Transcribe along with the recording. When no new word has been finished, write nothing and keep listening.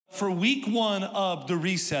for week one of the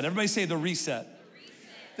reset, everybody say the reset.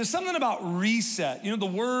 There's something about reset. You know, the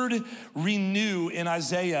word renew in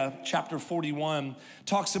Isaiah chapter 41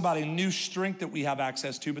 talks about a new strength that we have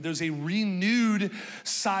access to, but there's a renewed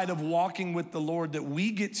side of walking with the Lord that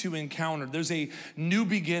we get to encounter. There's a new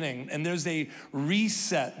beginning, and there's a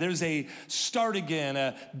reset. There's a start again,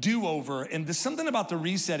 a do-over. And there's something about the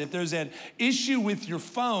reset. If there's an issue with your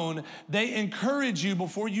phone, they encourage you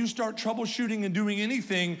before you start troubleshooting and doing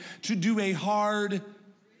anything to do a hard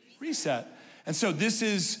reset. And so this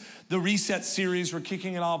is the Reset series. We're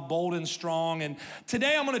kicking it off bold and strong. And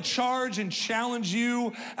today I'm going to charge and challenge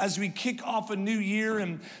you as we kick off a new year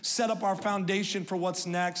and set up our foundation for what's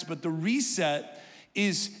next. But the reset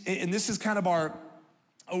is, and this is kind of our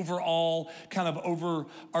overall kind of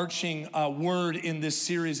overarching word in this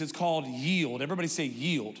series. It's called yield. Everybody say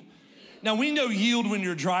yield. Now we know yield when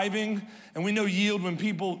you're driving, and we know yield when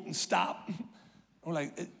people stop. We're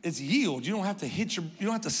like, it's yield. You don't have to you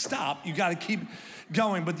don't have to stop. You got to keep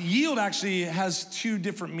going. But the yield actually has two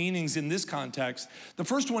different meanings in this context. The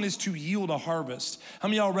first one is to yield a harvest. How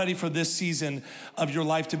many of y'all ready for this season of your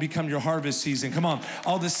life to become your harvest season? Come on.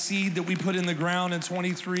 All the seed that we put in the ground in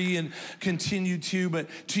 23 and continue to, but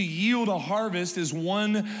to yield a harvest is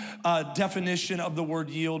one definition of the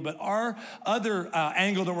word yield. But our other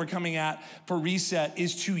angle that we're coming at for reset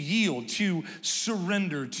is to yield, to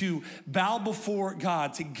surrender, to bow before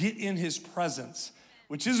God, to get in his presence,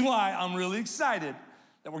 which is why I'm really excited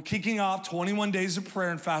that we're kicking off 21 days of prayer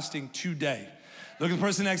and fasting today. Look at the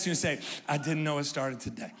person next to you and say, I didn't know it started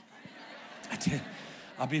today. I did.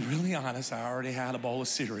 I'll be really honest, I already had a bowl of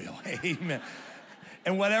cereal. Amen.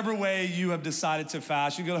 And whatever way you have decided to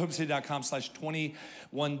fast, you can go to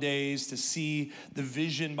hopecity.com/21 days to see the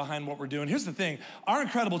vision behind what we're doing. Here's the thing, our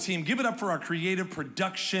incredible team, give it up for our creative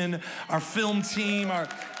production, our film team,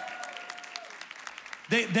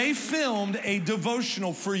 They filmed a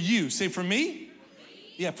devotional for you. Say, for me?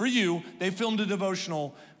 Yeah, for you. They filmed a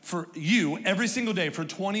devotional for you every single day for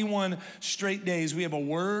 21 straight days. We have a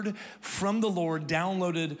word from the Lord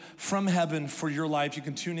downloaded from heaven for your life. You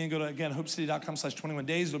can tune in, go to, again, hopecity.com/21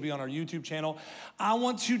 days. It'll be on our YouTube channel. I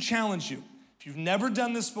want to challenge you. If you've never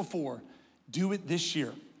done this before, do it this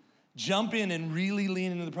year. Jump in and really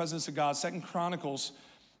lean into the presence of God. 2 Chronicles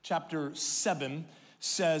chapter 7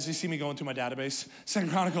 says, you see me going through my database. 2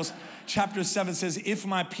 Chronicles chapter 7 says, if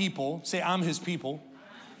my people, say I'm his people,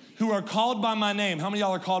 who are called by my name. How many of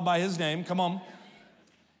y'all are called by his name? Come on.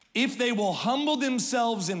 If they will humble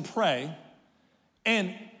themselves and pray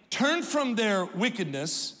and turn from their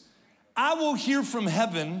wickedness, I will hear from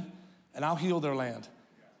heaven and I'll heal their land.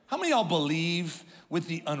 How many of y'all believe with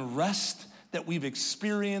the unrest that we've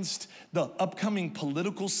experienced, the upcoming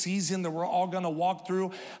political season that we're all gonna walk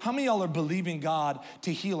through, how many of y'all are believing God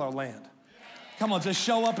to heal our land? Come on, to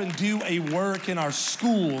show up and do a work in our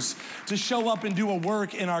schools, to show up and do a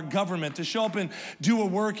work in our government, to show up and do a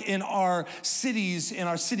work in our cities, in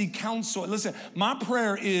our city council. Listen, my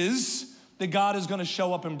prayer is that God is gonna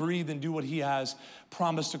show up and breathe and do what he has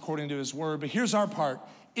promised according to his word. But here's our part.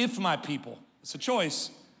 If my people, it's a choice,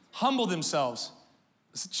 humble themselves,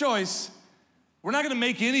 it's a choice. We're not gonna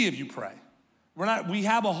make any of you pray. We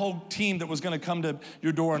have a whole team that was gonna come to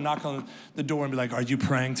your door and knock on the door and be like, are you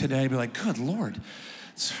praying today? Be like, good Lord.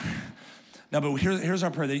 No, but here's our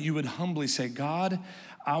prayer, that you would humbly say, God,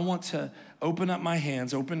 I want to open up my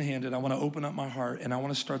hands, open-handed. I wanna open up my heart, and I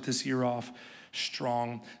wanna start this year off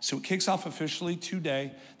strong. So it kicks off officially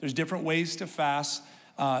today. There's different ways to fast.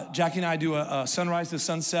 Jackie and I do a sunrise to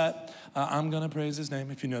sunset. I'm gonna praise his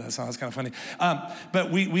name. If you know that song, it's kind of funny.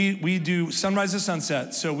 But we do sunrise to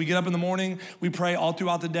sunset. So we get up in the morning, we pray all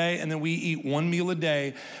throughout the day, and then we eat one meal a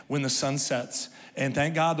day when the sun sets. And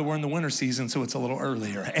thank God that we're in the winter season, so it's a little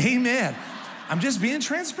earlier. Amen. I'm just being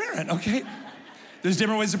transparent, okay? There's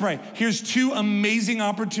different ways to pray. Here's two amazing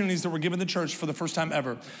opportunities that we're giving the church for the first time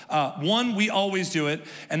ever. One, we always do it,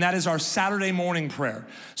 and that is our Saturday morning prayer.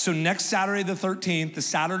 So next Saturday the 13th, the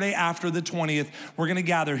Saturday after the 20th, we're gonna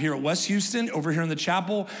gather here at West Houston, over here in the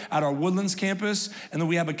chapel, at our Woodlands campus, and then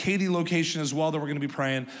we have a Katy location as well that we're gonna be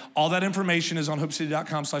praying. All that information is on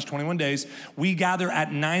hopecity.com/21 days. We gather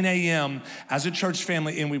at 9 a.m. as a church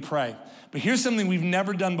family and we pray. But here's something we've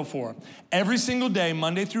never done before. Every single day,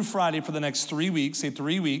 Monday through Friday for the next 3 weeks, say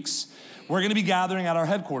 3 weeks, we're gonna be gathering at our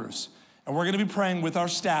headquarters. And we're gonna be praying with our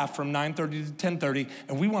staff from 9:30 to 10:30,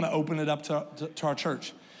 and we wanna open it up to our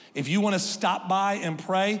church. If you wanna stop by and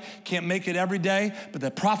pray, can't make it every day, but the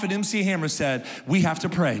prophet MC Hammer said, we have to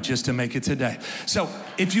pray just to make it today. So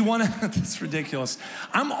if you wanna, that's ridiculous.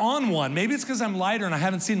 I'm on one. Maybe it's because I'm lighter and I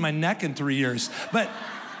haven't seen my neck in 3 years, but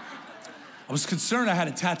I was concerned I had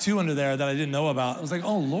a tattoo under there that I didn't know about. I was like,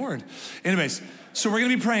 oh, Lord. Anyways, so we're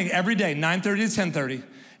going to be praying every day, 9:30 to 10:30,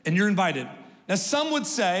 and you're invited. Now, some would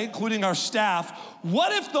say, including our staff,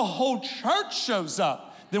 what if the whole church shows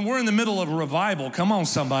up? Then we're in the middle of a revival. Come on,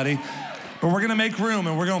 somebody. But we're going to make room,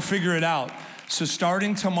 and we're going to figure it out. So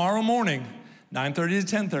starting tomorrow morning, 9:30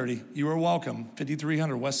 to 10:30, you are welcome.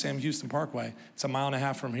 5300 West Sam Houston Parkway. It's a mile and a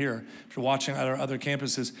half from here. If you're watching at our other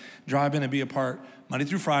campuses, drive in and be a part Monday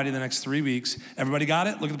through Friday the next 3 weeks. Everybody got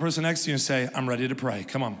it? Look at the person next to you and say, I'm ready to pray.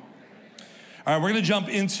 Come on. All right, we're gonna jump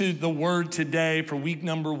into the word today for week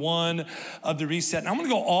number 1 of the reset. And I'm gonna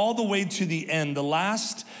go all the way to the end, the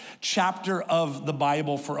last chapter of the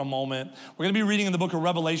Bible for a moment. We're gonna be reading in the book of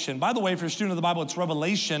Revelation. By the way, if you're a student of the Bible, it's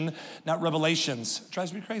Revelation, not Revelations. It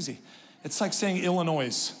drives me crazy. It's like saying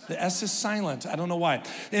Illinois. The S is silent. I don't know why.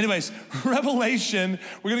 Anyways, Revelation,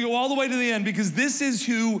 we're going to go all the way to the end because this is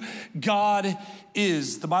who God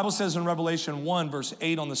is. The Bible says in Revelation 1, verse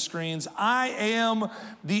 8 on the screens, I am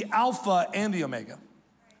the Alpha and the Omega,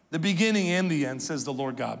 the beginning and the end, says the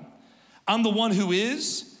Lord God. I'm the one who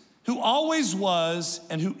is, who always was,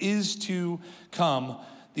 and who is to come,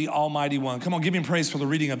 the Almighty One. Come on, give him praise for the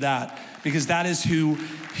reading of that because that is who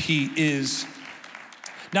he is.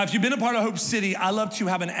 Now, if you've been a part of Hope City, I love to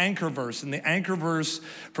have an anchor verse. And the anchor verse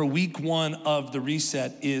for week 1 of the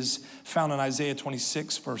reset is found in Isaiah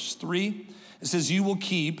 26, verse 3. It says, you will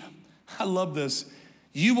keep, I love this,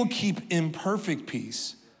 you will keep in perfect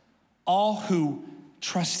peace all who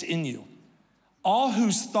trust in you, all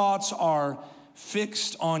whose thoughts are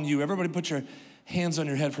fixed on you. Everybody put your hands on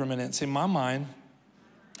your head for a minute and say, my mind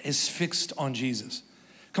is fixed on Jesus.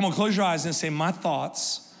 Come on, close your eyes and say, my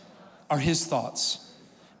thoughts are his thoughts.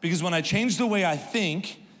 Because when I change the way I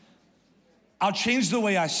think, I'll change the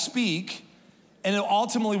way I speak, and it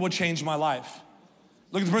ultimately will change my life.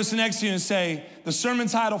 Look at the person next to you and say, the sermon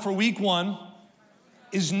title for week 1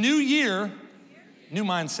 is New Year, New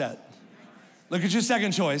Mindset. Look at your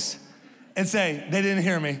second choice and say, they didn't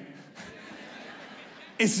hear me.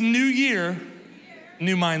 It's New Year,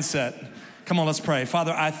 New Mindset. Come on, let's pray.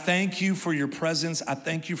 Father, I thank you for your presence. I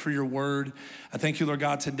thank you for your word. I thank you, Lord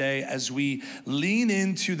God, today as we lean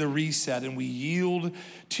into the reset and we yield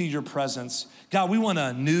to your presence. God, we want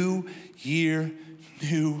a new year,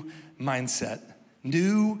 new mindset.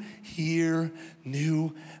 New year,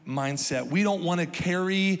 new mindset. We don't want to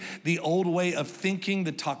carry the old way of thinking,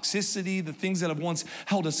 the toxicity, the things that have once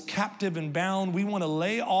held us captive and bound. We want to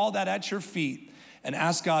lay all that at your feet and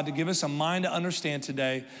ask God to give us a mind to understand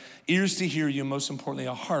today, ears to hear you, most importantly,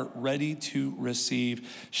 a heart ready to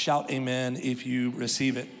receive. Shout amen if you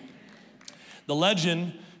receive it. The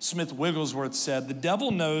legend, Smith Wigglesworth said, the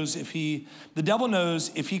devil knows if he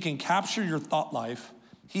can capture your thought life,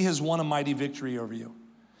 he has won a mighty victory over you.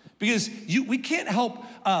 Because we can't help,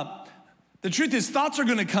 the truth is thoughts are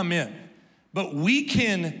gonna come in, but we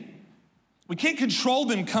can't control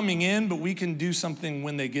them coming in, but we can do something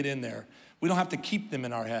when they get in there. We don't have to keep them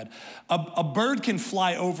in our head. A bird can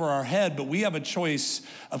fly over our head, but we have a choice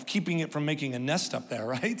of keeping it from making a nest up there,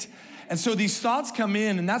 right? And so these thoughts come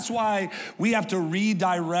in, and that's why we have to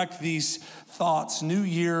redirect these thoughts. New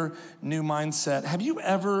year, new mindset. Have you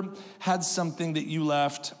ever had something that you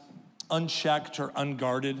left unchecked or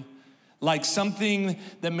unguarded? Like something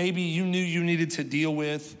that maybe you knew you needed to deal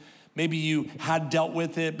with. Maybe you had dealt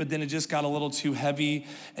with it, but then it just got a little too heavy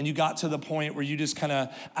and you got to the point where you just kind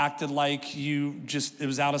of acted like it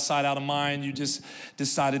was out of sight, out of mind. You just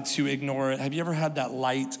decided to ignore it. Have you ever had that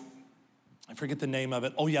light? I forget the name of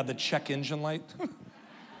it. Oh yeah, the check engine light.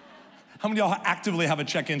 How many of y'all actively have a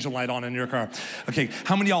check engine light on in your car? Okay,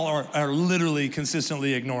 how many of y'all are literally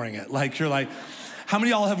consistently ignoring it? Like you're like, how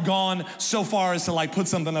many of y'all have gone so far as to like put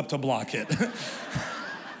something up to block it?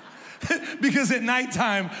 Because at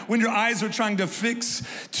nighttime, when your eyes are trying to fix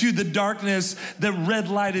to the darkness, the red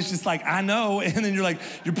light is just like, I know. And then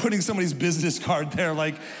you're putting somebody's business card there,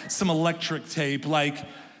 like some electric tape, like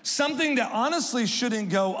something that honestly shouldn't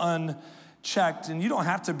go unchecked. And you don't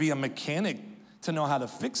have to be a mechanic to know how to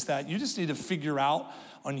fix that. You just need to figure out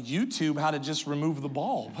on YouTube how to just remove the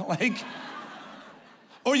bulb. Like,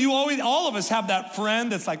 or all of us have that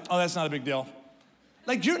friend that's like, oh, that's not a big deal.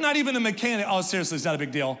 Like, you're not even a mechanic. Oh, seriously, it's not a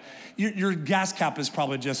big deal. Your gas cap is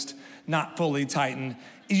probably just not fully tightened.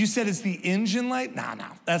 You said it's the engine light? No,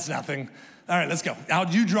 that's nothing. All right, let's go.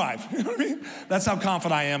 Out you drive. You know what I mean? That's how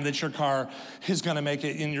confident I am that your car is gonna make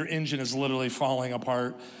it and your engine is literally falling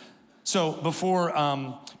apart. So before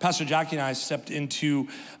Pastor Jackie and I stepped into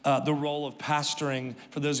the role of pastoring,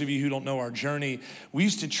 for those of you who don't know our journey, we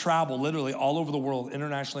used to travel literally all over the world,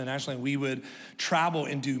 internationally and nationally. We would travel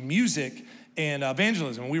and do music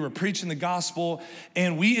evangelism. We were preaching the gospel,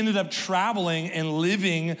 and we ended up traveling and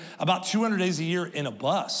living about 200 days a year in a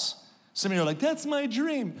bus. Some of you are like, that's my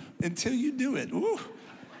dream, until you do it. Ooh.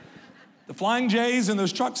 The Flying J's and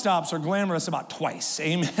those truck stops are glamorous about twice,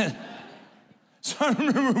 amen. So I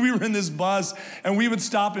remember we were in this bus, and we would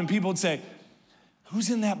stop, and people would say, who's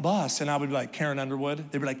in that bus? And I would be like, Karen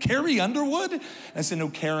Underwood. They'd be like, Carrie Underwood? And I said, no,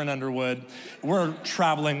 Karen Underwood. We're a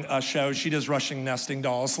traveling show. She does Russian nesting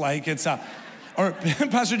dolls. Like it's or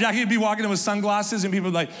Pastor Jackie would be walking in with sunglasses and people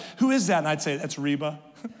would be like, who is that? And I'd say, that's Reba.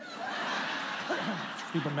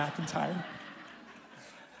 It's Reba McEntire.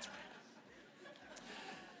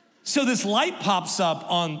 So this light pops up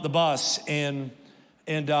on the bus and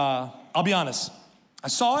I'll be honest, I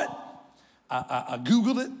saw it, I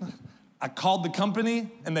Googled it, I called the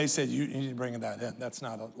company, and they said, you need to bring that in. That's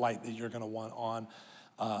not a light that you're gonna want on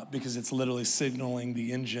because it's literally signaling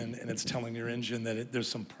the engine, and it's telling your engine that there's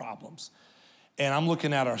some problems. And I'm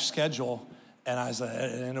looking at our schedule, and I was like,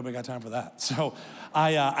 ain't nobody got time for that. So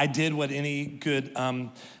I did what any good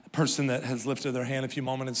person that has lifted their hand a few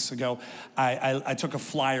moments ago, I took a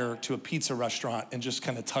flyer to a pizza restaurant and just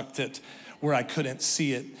kind of tucked it where I couldn't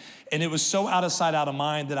see it. And it was so out of sight, out of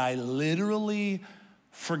mind that I literally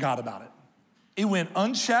forgot about it. It went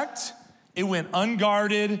unchecked, it went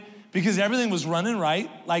unguarded, because everything was running right.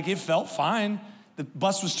 Like it felt fine. The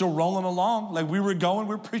bus was still rolling along. Like we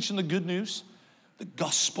were preaching the good news, the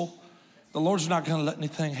gospel. The Lord's not gonna let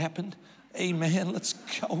anything happen. Amen, let's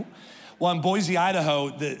go. Well, in Boise,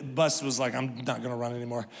 Idaho, the bus was like, I'm not gonna run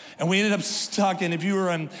anymore. And we ended up stuck, and if you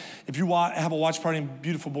have a watch party in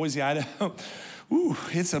beautiful Boise, Idaho, ooh,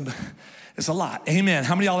 it's a lot. Amen.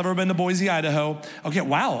 How many of y'all have ever been to Boise, Idaho? Okay,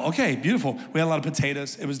 wow, okay, beautiful. We had a lot of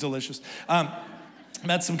potatoes. It was delicious.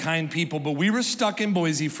 Met some kind people, but we were stuck in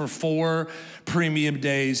Boise for 4 premium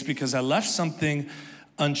days because I left something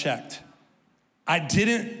unchecked. I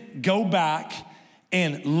didn't go back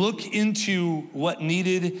and look into what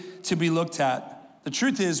needed to be looked at. The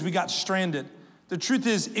truth is, we got stranded. The truth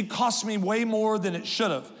is, it cost me way more than it should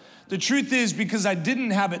have. The truth is, because I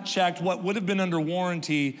didn't have it checked, what would have been under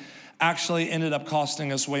warranty actually ended up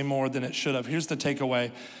costing us way more than it should have. Here's the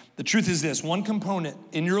takeaway. The truth is this: one component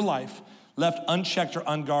in your life left unchecked or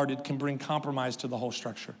unguarded can bring compromise to the whole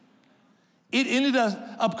structure. It ended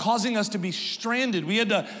up causing us to be stranded. We had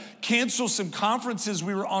to cancel some conferences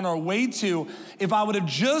we were on our way to. If I would have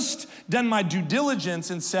just done my due diligence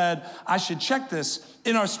and said, I should check this.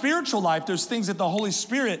 In our spiritual life, there's things that the Holy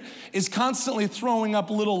Spirit is constantly throwing up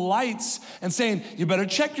little lights and saying, you better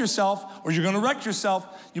check yourself or you're gonna wreck yourself.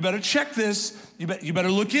 You better check this. You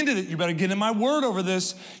better look into it. You better get in my word over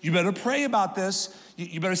this. You better pray about this.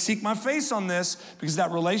 You better seek my face on this, because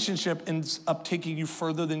that relationship ends up taking you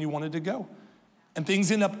further than you wanted to go. And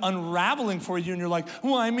things end up unraveling for you, and you're like,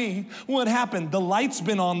 why me? What happened? The light's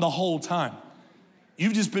been on the whole time.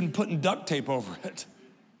 You've just been putting duct tape over it.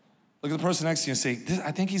 Look at the person next to you and say,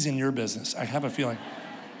 I think he's in your business. I have a feeling.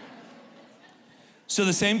 So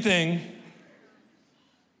the same thing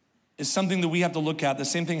is something that we have to look at. The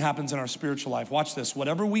same thing happens in our spiritual life. Watch this.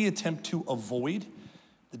 Whatever we attempt to avoid,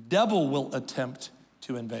 the devil will attempt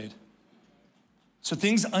to invade. So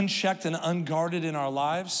things unchecked and unguarded in our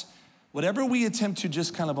lives, whatever we attempt to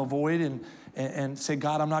just kind of avoid and say,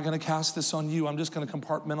 God, I'm not gonna cast this on you, I'm just gonna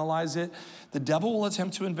compartmentalize it, the devil will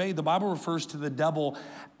attempt to invade. The Bible refers to the devil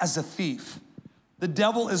as a thief. The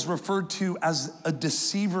devil is referred to as a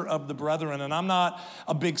deceiver of the brethren. And I'm not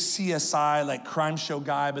a big CSI, like crime show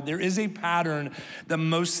guy, but there is a pattern that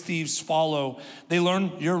most thieves follow. They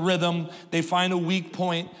learn your rhythm, they find a weak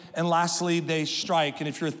point, and lastly, they strike. And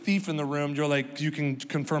if you're a thief in the room, you're like, you can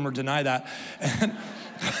confirm or deny that.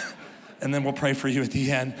 And then we'll pray for you at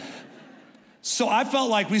the end. So I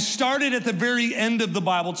felt like we started at the very end of the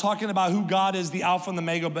Bible talking about who God is, the Alpha and the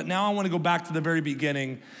Omega, but now I want to go back to the very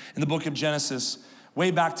beginning in the book of Genesis,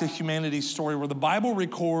 way back to humanity's story, where the Bible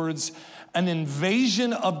records an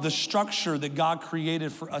invasion of the structure that God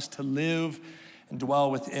created for us to live and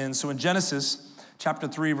dwell within. So in Genesis chapter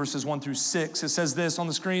 3, verses 1 through 6, it says this on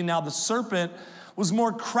the screen: now the serpent was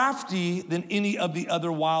more crafty than any of the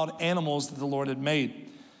other wild animals that the Lord had made.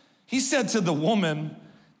 He said to the woman,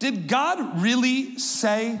 did God really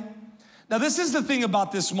say? Now this is the thing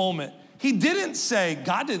about this moment. He didn't say,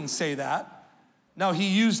 God didn't say that. No, he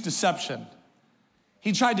used deception.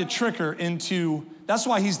 He tried to trick her into, that's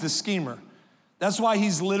why he's the schemer. That's why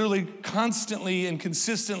he's literally constantly and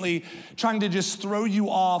consistently trying to just throw you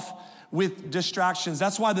off with distractions.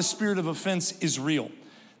 That's why the spirit of offense is real.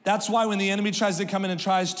 That's why when the enemy tries to come in and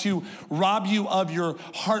tries to rob you of your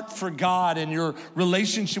heart for God and your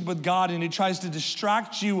relationship with God, and he tries to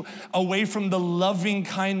distract you away from the loving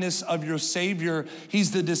kindness of your Savior, he's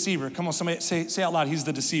the deceiver. Come on, somebody say out loud, he's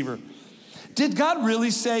the deceiver. Did God really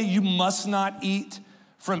say you must not eat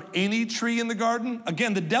from any tree in the garden?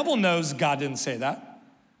 Again, the devil knows God didn't say that.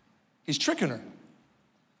 He's tricking her.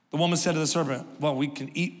 The woman said to the serpent, well, we can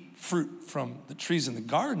eat fruit from the trees in the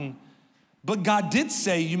garden, but God did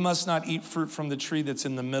say you must not eat fruit from the tree that's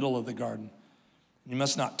in the middle of the garden. You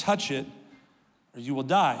must not touch it or you will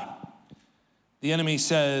die. The enemy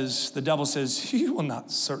says, the devil says, you will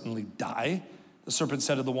not certainly die. The serpent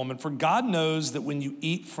said to the woman, for God knows that when you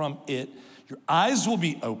eat from it, your eyes will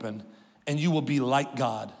be open and you will be like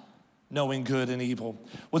God, knowing good and evil.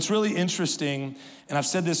 What's really interesting, and I've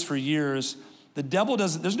said this for years, the devil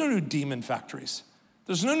doesn't, there's no new demon factories.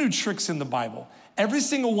 There's no new tricks in the Bible. Every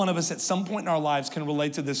single one of us at some point in our lives can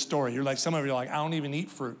relate to this story. You're like, some of you are like, I don't even eat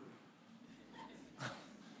fruit.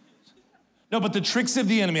 No, but the tricks of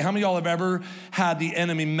the enemy, how many of y'all have ever had the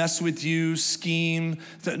enemy mess with you, scheme?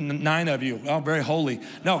 9 of you, oh, very holy.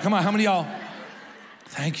 No, come on, how many of y'all?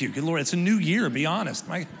 Thank you, good Lord, it's a new year, be honest.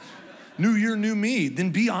 New year, new me, then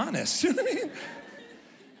be honest. You know what I mean?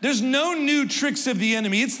 There's no new tricks of the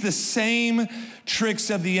enemy. It's the same tricks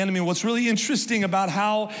of the enemy. What's really interesting about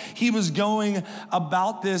how he was going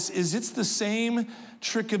about this is it's the same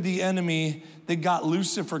trick of the enemy that got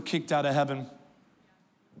Lucifer kicked out of heaven.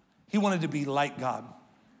 He wanted to be like God.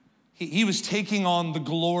 He was taking on the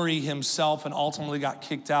glory himself and ultimately got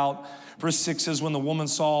kicked out. Verse 6 says, when the woman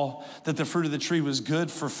saw that the fruit of the tree was good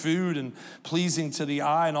for food and pleasing to the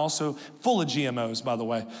eye and also full of GMOs, by the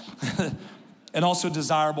way, and also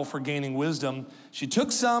desirable for gaining wisdom, she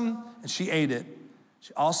took some and she ate it.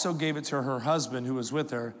 She also gave it to her husband who was with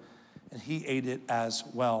her, and he ate it as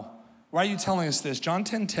well. Why are you telling us this? John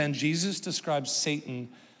 10:10, Jesus describes Satan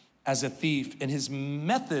as a thief, and his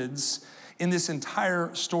methods in this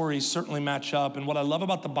entire story certainly match up. And what I love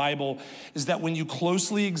about the Bible is that when you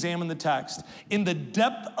closely examine the text, in the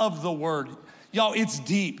depth of the word, y'all, it's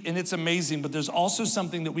deep and it's amazing, but there's also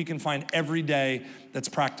something that we can find every day that's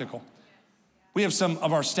practical. We have some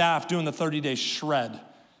of our staff doing the 30-day shred,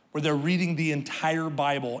 where they're reading the entire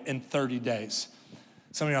Bible in 30 days.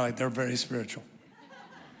 Some of you are like, they're very spiritual.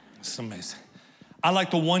 It's amazing. I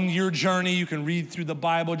like the 1-year journey. You can read through the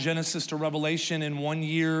Bible, Genesis to Revelation in 1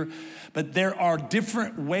 year. But there are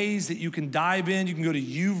different ways that you can dive in. You can go to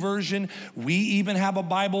YouVersion. We even have a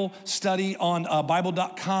Bible study on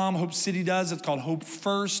Bible.com. Hope City does. It's called Hope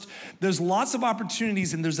First. There's lots of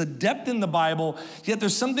opportunities, and there's a depth in the Bible, yet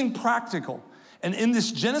there's something practical. And in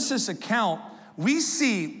this Genesis account, we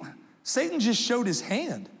see Satan just showed his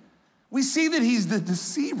hand. We see that he's the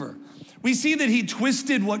deceiver. We see that he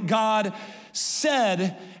twisted what God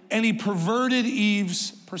said and he perverted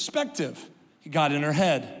Eve's perspective. He got in her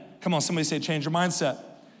head. Come on, somebody say change your mindset.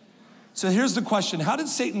 So here's the question. How did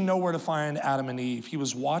Satan know where to find Adam and Eve? He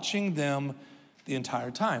was watching them the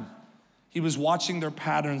entire time. He was watching their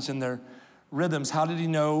patterns and their rhythms. How did he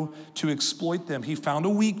know to exploit them? He found a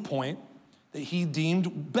weak point that he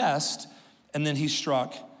deemed best, and then he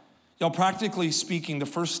struck. Y'all, practically speaking, the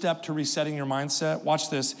first step to resetting your mindset, watch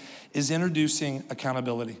this, is introducing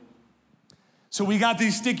accountability. So we got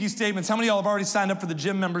these sticky statements. How many of y'all have already signed up for the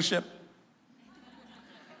gym membership?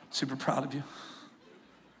 Super proud of you.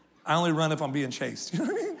 I only run if I'm being chased. You know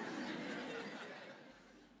what I mean?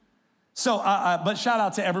 So, but shout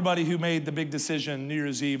out to everybody who made the big decision New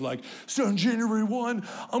Year's Eve, like, so on January 1,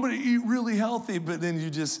 I'm gonna eat really healthy, but then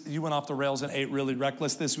you went off the rails and ate really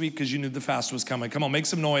reckless this week because you knew the fast was coming. Come on, make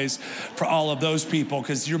some noise for all of those people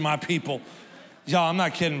because you're my people. Y'all, I'm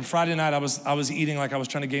not kidding. Friday night, I was eating like I was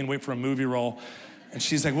trying to gain weight for a movie role. And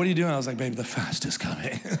she's like, what are you doing? I was like, baby, the fast is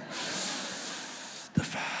coming. The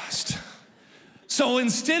fast. So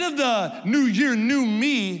instead of the new year, new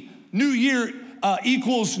me, new year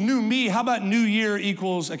equals new me, how about new year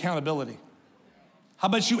equals accountability? How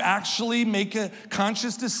about you actually make a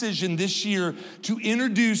conscious decision this year to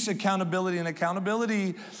introduce accountability? And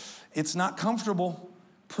accountability, it's not comfortable.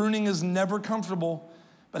 Pruning is never comfortable.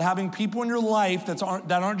 But having people in your life that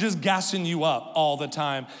aren't just gassing you up all the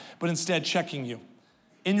time, but instead checking you.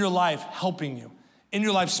 In your life, helping you. In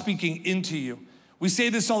your life, speaking into you. We say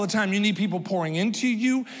this all the time. You need people pouring into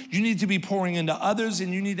you. You need to be pouring into others,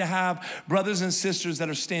 and you need to have brothers and sisters that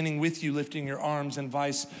are standing with you, lifting your arms, and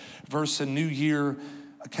vice versa. New year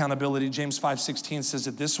accountability. James 5:16 says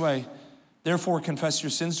it this way. Therefore, confess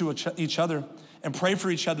your sins to each other and pray for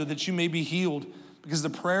each other that you may be healed. because the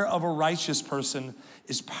prayer of a righteous person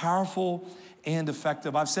is powerful and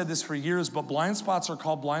effective. I've said this for years, but blind spots are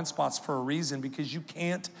called blind spots for a reason, because you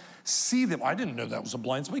can't see them. I didn't know that was a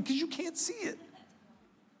blind spot, because you can't see it.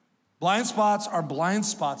 Blind spots are blind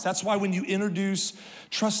spots. That's why when you introduce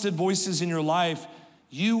trusted voices in your life,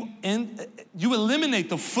 you eliminate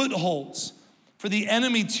the footholds for the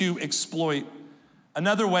enemy to exploit.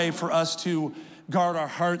 Another way for us to guard our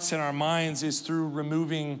hearts and our minds is through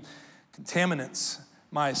removing contaminants.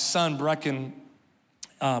 My son, Brecken,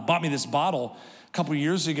 bought me this bottle a couple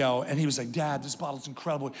years ago, and he was like, Dad, this bottle's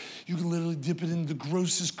incredible. You can literally dip it in the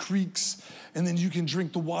grossest creeks, and then you can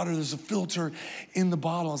drink the water. There's a filter in the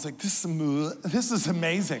bottle. I was like, this is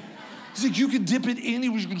amazing. He's like, you could dip it in,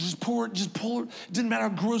 you could just pour it, just pull it. It didn't matter how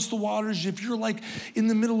gross the water is. If you're like in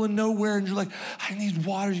the middle of nowhere and you're like, I need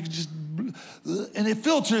water, you can just, and it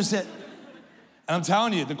filters it. And I'm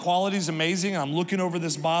telling you, the quality is amazing. I'm looking over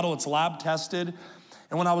this bottle, it's lab tested.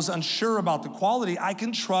 And when I was unsure about the quality, I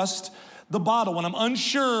can trust the bottle. When I'm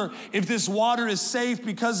unsure if this water is safe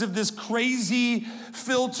because of this crazy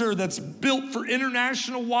filter that's built for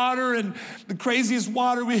international water and the craziest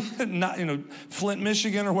water not, Flint,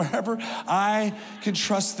 Michigan or wherever, I can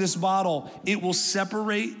trust this bottle. It will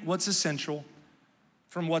separate what's essential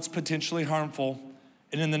from what's potentially harmful.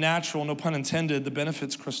 And in the natural, no pun intended, the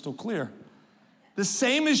benefit's crystal clear. The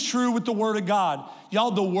same is true with the Word of God.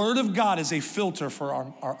 Y'all, the Word of God is a filter for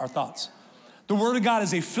our thoughts. The Word of God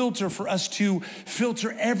is a filter for us to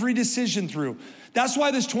filter every decision through. That's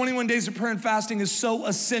why this 21 days of prayer and fasting is so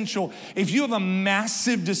essential. If you have a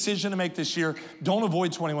massive decision to make this year, don't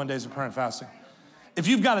avoid 21 days of prayer and fasting. If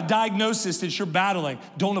you've got a diagnosis that you're battling,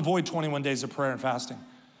 don't avoid 21 days of prayer and fasting.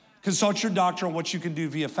 Consult your doctor on what you can do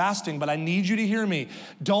via fasting, but I need you to hear me.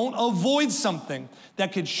 Don't avoid something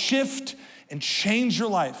that could shift and change your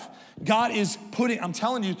life. God is I'm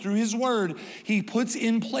telling you, through His Word, He puts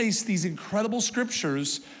in place these incredible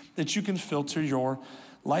scriptures that you can filter your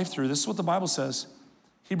life through. This is what the Bible says.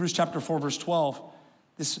 Hebrews chapter 4, verse 12.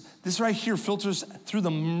 This right here filters through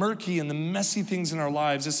the murky and the messy things in our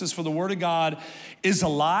lives. This is, for the Word of God is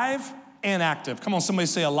alive and active. Come on, somebody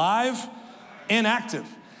say alive and active.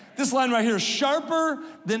 This line right here is sharper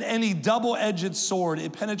than any double-edged sword.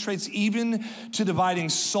 It penetrates even to dividing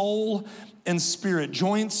soul and spirit,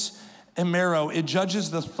 joints and marrow. It judges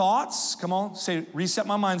the thoughts. Come on, say, reset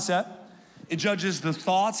my mindset. It judges the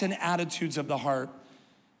thoughts and attitudes of the heart.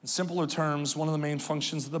 In simpler terms, one of the main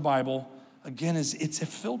functions of the Bible, again, is it's a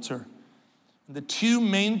filter. And the two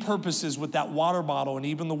main purposes with that water bottle and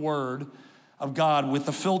even the Word of God with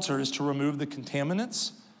the filter is to remove the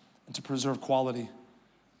contaminants and to preserve quality.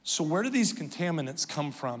 So where do these contaminants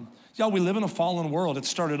come from? Y'all, we live in a fallen world. It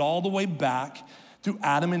started all the way back through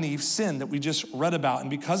Adam and Eve's sin that we just read about. And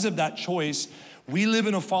because of that choice, we live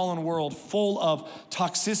in a fallen world full of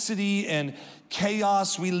toxicity and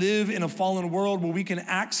chaos. We live in a fallen world where we can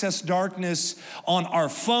access darkness on our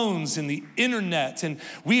phones and the internet, and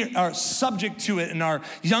we are subject to it, and our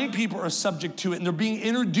young people are subject to it, and they're being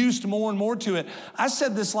introduced more and more to it. I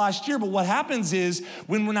said this last year, but what happens is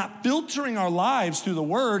when we're not filtering our lives through the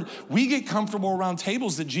Word, we get comfortable around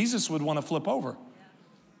tables that Jesus would want to flip over.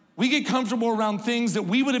 We get comfortable around things that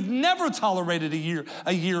we would have never tolerated a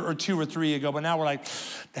year or two or three ago, but now we're like,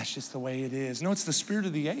 that's just the way it is. No, it's the spirit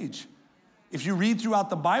of the age. If you read throughout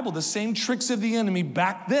the Bible, the same tricks of the enemy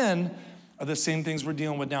back then are the same things we're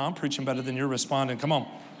dealing with now. I'm preaching better than you're responding. Come on.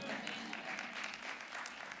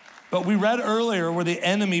 But we read earlier where the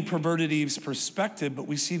enemy perverted Eve's perspective, but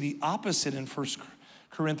we see the opposite in 1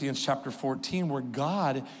 Corinthians chapter 14, where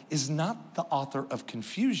God is not the author of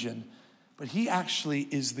confusion, but He actually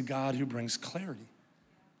is the God who brings clarity.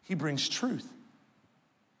 He brings truth.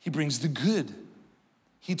 He brings the good.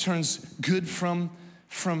 He turns good from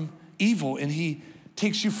evil, and He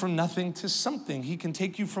takes you from nothing to something. He can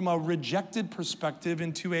take you from a rejected perspective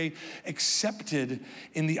into a accepted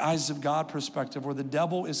in the eyes of God perspective, where the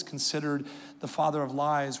devil is considered the father of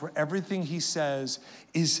lies, where everything he says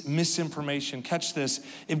is misinformation. Catch this.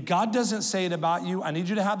 If God doesn't say it about you, I need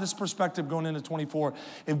you to have this perspective going into 24.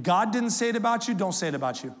 If God didn't say it about you, don't say it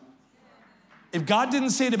about you. If God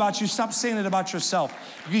didn't say it about you, stop saying it about yourself,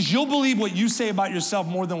 because you'll believe what you say about yourself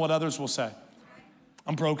more than what others will say.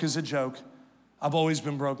 I'm broke as a joke. I've always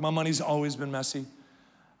been broke. My money's always been messy.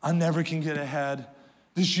 I never can get ahead.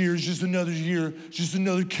 This year is just another year, just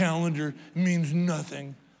another calendar. It means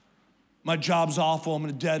nothing. My job's awful. I'm in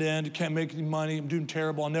a dead end. I can't make any money. I'm doing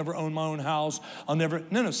terrible. I'll never own my own house.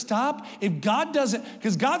 No, stop. If God doesn't,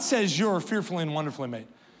 because God says you're fearfully and wonderfully made.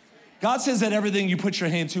 God says that everything you put your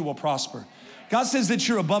hand to will prosper. God says that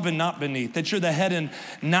you're above and not beneath, that you're the head and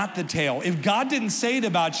not the tail. If God didn't say it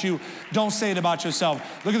about you, don't say it about yourself.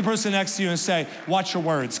 Look at the person next to you and say, watch your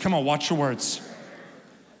words. Come on, watch your words.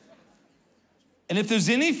 And if there's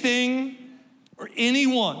anything or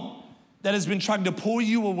anyone that has been trying to pull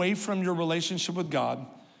you away from your relationship with God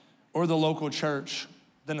or the local church,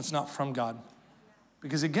 then it's not from God.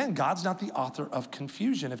 Because again, God's not the author of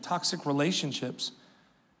confusion. If toxic relationships,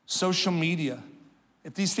 social media,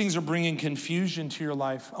 if these things are bringing confusion to your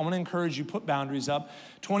life, I want to encourage you, put boundaries up.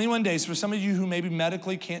 21 days, for some of you who maybe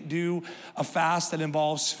medically can't do a fast that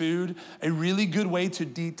involves food, a really good way to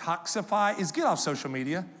detoxify is get off social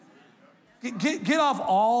media. Get off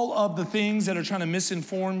all of the things that are trying to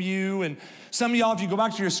misinform you. And some of y'all, if you go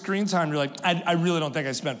back to your screen time, you're like, I really don't think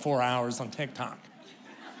I spent 4 hours on TikTok.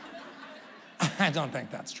 I don't think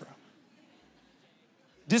that's true.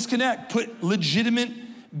 Disconnect, put legitimate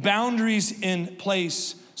boundaries in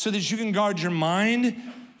place so that you can guard your mind,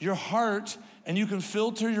 your heart, and you can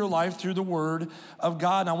filter your life through the word of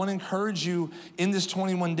God. And I want to encourage you in this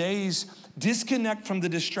 21 days, disconnect from the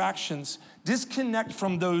distractions, disconnect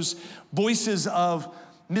from those voices of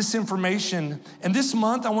misinformation. And this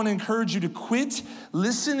month, I want to encourage you to quit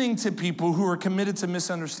listening to people who are committed to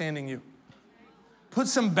misunderstanding you. Put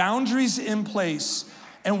some boundaries in place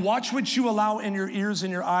and watch what you allow in your ears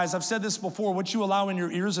and your eyes. I've said this before, what you allow in your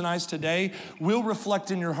ears and eyes today will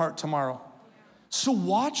reflect in your heart tomorrow. So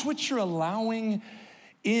watch what you're allowing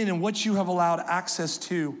in and what you have allowed access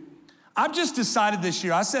to. I've just decided this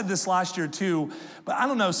year, I said this last year too, but I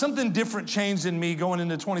don't know, something different changed in me going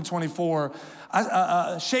into 2024.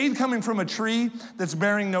 Shade coming from a tree that's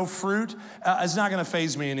bearing no fruit is not gonna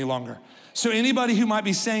faze me any longer. So anybody who might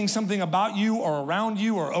be saying something about you or around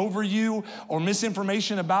you or over you or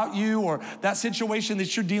misinformation about you or that situation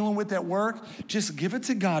that you're dealing with at work, just give it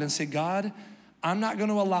to God and say, God, I'm not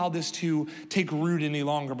gonna allow this to take root any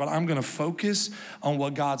longer, but I'm gonna focus on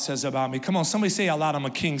what God says about me. Come on, somebody say out loud, I'm a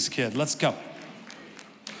king's kid. Let's go.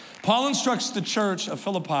 Paul instructs the church of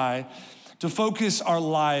Philippi to focus our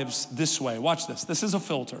lives this way. Watch this. This is a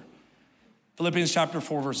filter. Philippians Chapter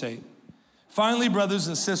 4, verse 8. Finally, brothers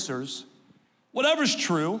and sisters, whatever's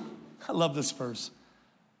true, I love this verse.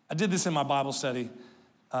 I did this in my Bible study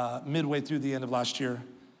midway through the end of last year.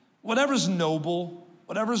 Whatever's noble,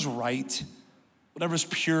 whatever's right, whatever's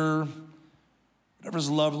pure, whatever's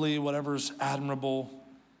lovely, whatever's admirable,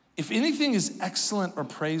 if anything is excellent or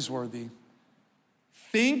praiseworthy,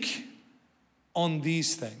 think on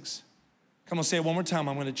these things. Come on, say it one more time.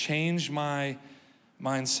 I'm gonna change my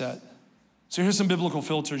mindset. So here's some biblical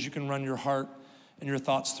filters you can run your heart and your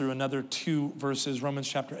thoughts through. Another 2 verses, Romans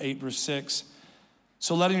chapter 8, verse 6.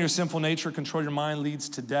 So letting your sinful nature control your mind leads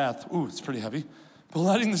to death. Ooh, it's pretty heavy. But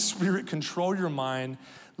letting the Spirit control your mind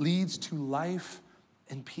leads to life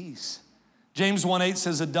and peace. James 1:8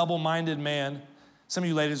 says a double-minded man. Some of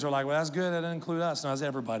you ladies are like, well, that's good, that doesn't include us. No, that's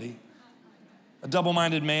everybody. A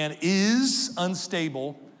double-minded man is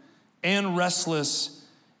unstable and restless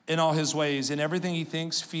in all his ways, in everything he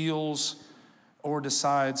thinks, feels, or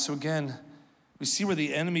decides. So again, we see where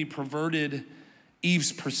the enemy perverted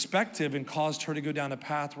Eve's perspective and caused her to go down a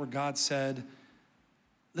path where God said,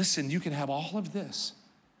 listen, you can have all of this,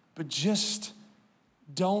 but just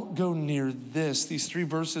don't go near this. These 3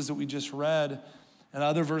 verses that we just read and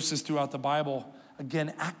other verses throughout the Bible,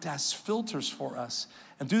 again, act as filters for us.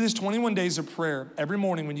 And through this 21 days of prayer, every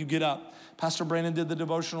morning when you get up, Pastor Brandon did the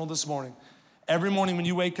devotional this morning. Every morning when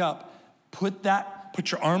you wake up, put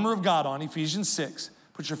your armor of God on, Ephesians 6.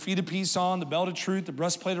 Put your feet of peace on, the belt of truth, the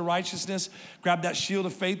breastplate of righteousness, grab that shield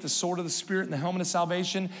of faith, the sword of the Spirit, and the helmet of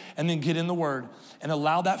salvation, and then get in the Word. And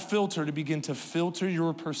allow that filter to begin to filter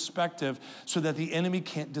your perspective so that the enemy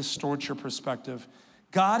can't distort your perspective.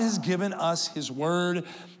 God has given us His Word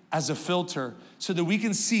as a filter so that we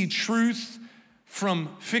can see truth from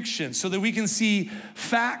fiction, so that we can see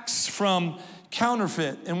facts from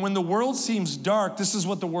counterfeit. And when the world seems dark, this is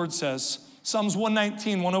what the Word says. Psalms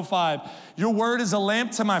 119, 105. Your word is a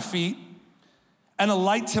lamp to my feet and a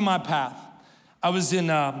light to my path. I was in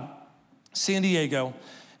San Diego,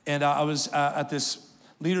 and I was at this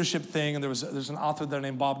leadership thing, and there's an author there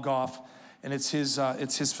named Bob Goff, and it's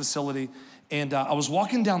his facility. And I was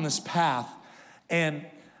walking down this path, and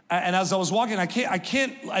as I was walking,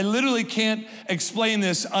 I literally can't explain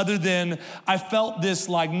this other than I felt this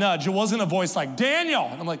like nudge. It wasn't a voice like, Daniel.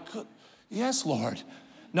 And I'm like, yes, Lord.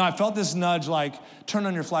 No, I felt this nudge like, turn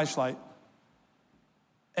on your flashlight.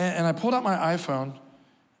 And I pulled out my iPhone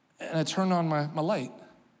and I turned on my light.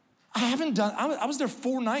 I was there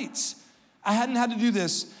 4 nights. I hadn't had to do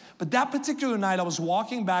this. But that particular night, I was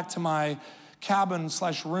walking back to my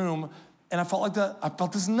cabin/room, and I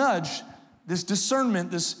felt this nudge. this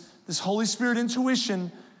discernment, this Holy Spirit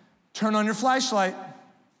intuition, turn on your flashlight.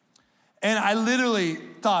 And I literally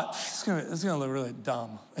thought, it's gonna look really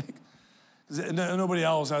dumb. Nobody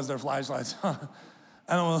else has their flashlights. I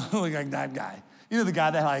don't want to look like that guy. You know the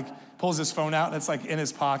guy that like pulls his phone out and it's like in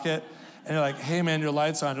his pocket, and you're like, hey man, your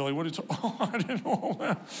light's on. You're like, what are you talking? Oh, I didn't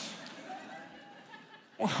know.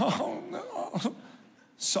 Oh no.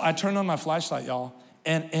 So I turned on my flashlight, y'all,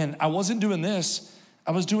 and I wasn't doing this.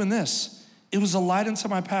 I was doing this. It was a light into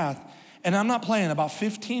my path. And I'm not playing, about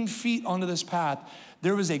 15 feet onto this path,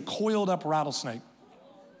 there was a coiled up rattlesnake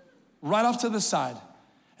right off to the side.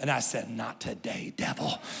 And I said, not today,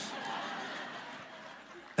 devil.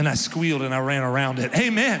 And I squealed and I ran around it.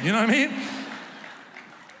 Amen, you know what I mean?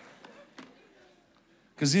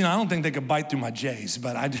 Because, I don't think they could bite through my J's,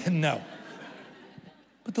 but I didn't know.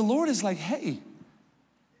 But the Lord is like, hey,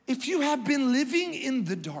 if you have been living in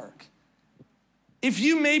the dark, if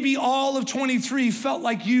you maybe all of 23 felt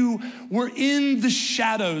like you were in the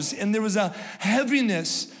shadows and there was a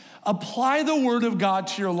heaviness, apply the word of God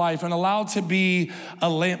to your life and allow it to be a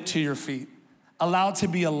lamp to your feet. Allow it to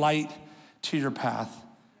be a light to your path.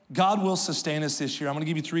 God will sustain us this year. I'm gonna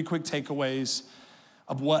give you 3 quick takeaways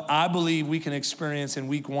of what I believe we can experience in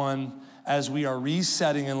week 1 as we are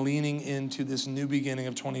resetting and leaning into this new beginning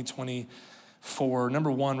of 2024.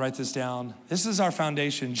 Number 1, write this down. This is our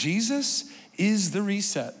foundation. Jesus is the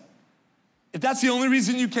reset. If that's the only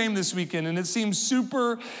reason you came this weekend, and it seems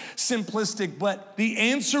super simplistic, but the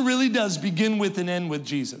answer really does begin with and end with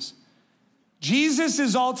Jesus. Jesus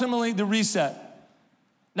is ultimately the reset.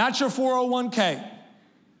 Not your 401k,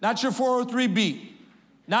 not your 403b,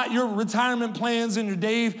 not your retirement plans and your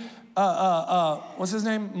Dave, what's his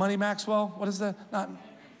name? Money Maxwell? What is that? Not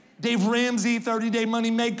Dave Ramsey, 30-day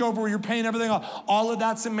money makeover where you're paying everything off. All of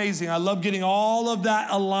that's amazing. I love getting all of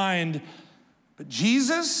that aligned. But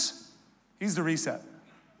Jesus, he's the reset.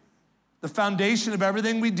 The foundation of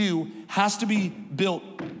everything we do has to be built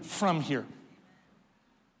from here.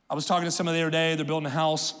 I was talking to somebody the other day, they're building a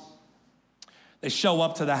house. They show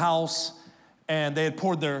up to the house and they had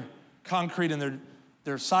poured their concrete in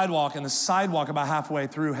their sidewalk, and the sidewalk about halfway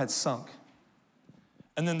through had sunk.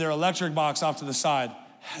 And then their electric box off to the side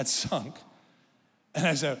had sunk. And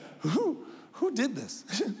I said, who did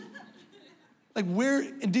this? Like, where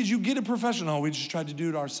did you get a professional? We just tried to do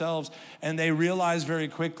it ourselves. And they realized very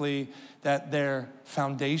quickly that their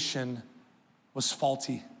foundation was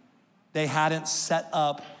faulty. They hadn't set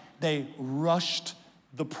up, they rushed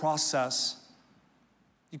the process.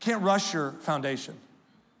 You can't rush your foundation.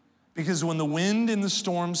 Because when the wind and the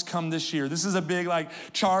storms come this year, this is a big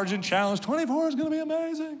charge and challenge. 24 is gonna be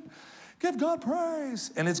amazing. Give God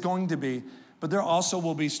praise. And it's going to be, but there also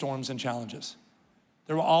will be storms and challenges.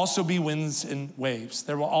 There will also be winds and waves.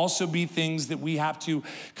 There will also be things that we have to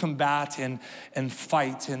combat and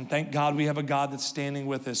fight. And thank God we have a God that's standing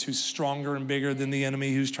with us, who's stronger and bigger than the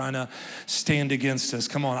enemy who's trying to stand against us.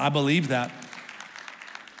 Come on, I believe that.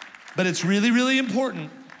 But it's really, really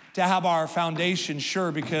important to have our foundation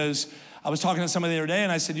sure, because I was talking to somebody the other day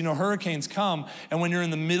and I said, hurricanes come, and when you're in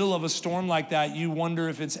the middle of a storm like that, you wonder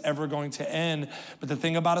if it's ever going to end. But the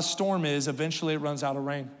thing about a storm is eventually it runs out of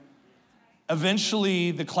rain.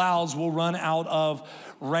 Eventually the clouds will run out of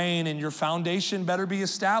rain, and your foundation better be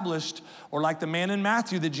established, or like the man in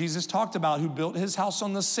Matthew that Jesus talked about who built his house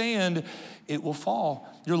on the sand, it will fall.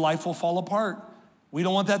 Your life will fall apart. We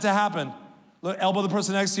don't want that to happen. Look, elbow the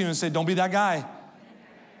person next to you and say, don't be that guy.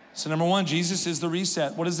 So number 1, Jesus is the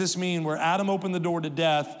reset. What does this mean? Where Adam opened the door to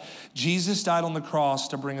death, Jesus died on the cross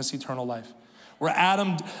to bring us eternal life. Where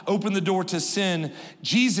Adam opened the door to sin,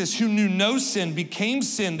 Jesus, who knew no sin, became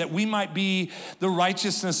sin that we might be the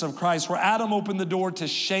righteousness of Christ. Where Adam opened the door to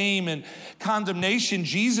shame and condemnation,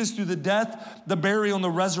 Jesus, through the death, the burial, and the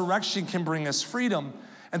resurrection, can bring us freedom.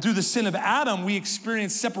 And through the sin of Adam, we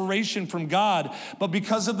experience separation from God. But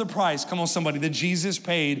because of the price, come on somebody, that Jesus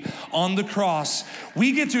paid on the cross,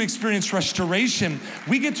 we get to experience restoration.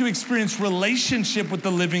 We get to experience relationship with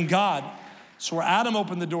the living God. So where Adam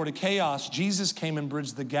opened the door to chaos, Jesus came and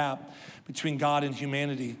bridged the gap between God and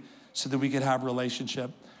humanity so that we could have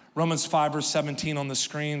relationship. Romans 5 verse 17 on the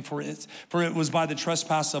screen, for it was by the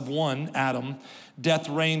trespass of one, Adam, death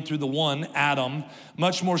reigned through the one, Adam.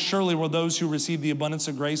 Much more surely will those who receive the abundance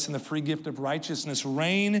of grace and the free gift of righteousness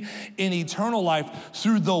reign in eternal life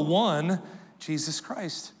through the one, Jesus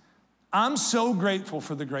Christ. I'm so grateful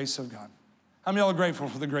for the grace of God. How many of y'all are grateful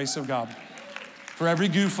for the grace of God? For every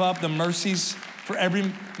goof up, the mercies for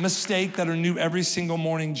every mistake that are new every single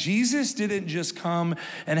morning. Jesus didn't just come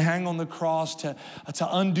and hang on the cross to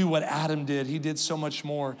undo what Adam did. He did so much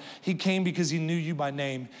more. He came because he knew you by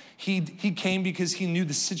name. He came because he knew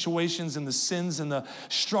the situations and the sins and the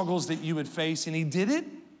struggles that you would face, and he did it.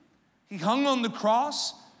 He hung on the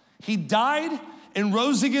cross. He died and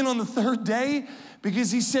rose again on the third day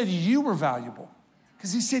because he said you were valuable,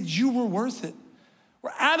 because he said you were worth it.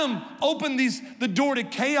 Where Adam opened the door to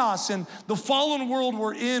chaos and the fallen world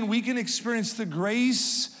we're in, we can experience the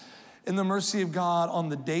grace and the mercy of God on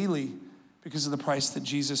the daily because of the price that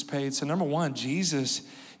Jesus paid. So number one, Jesus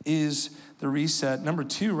is the reset. Number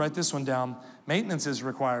two, write this one down. Maintenance is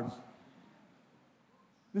required.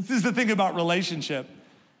 This is the thing about relationship.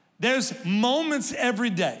 There's moments every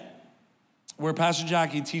day where Pastor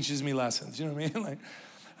Jackie teaches me lessons. You know what I mean? Like,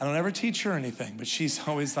 I don't ever teach her anything, but she's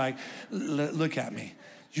always like, look at me.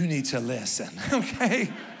 You need to listen, okay?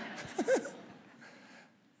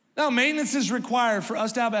 Now, maintenance is required. For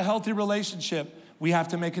us to have a healthy relationship, we have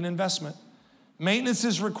to make an investment. Maintenance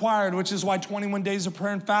is required, which is why 21 days of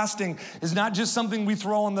prayer and fasting is not just something we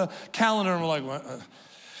throw on the calendar and we're like, what?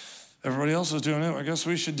 Everybody else is doing it, I guess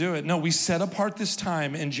we should do it. No, we set apart this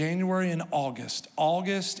time in January and August.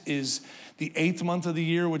 August is the 8th month of the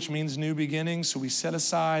year, which means new beginnings. So we set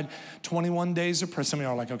aside 21 days of prayer. Some of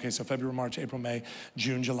y'all are like, okay, so February, March, April, May,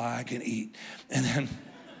 June, July, I can eat. And then,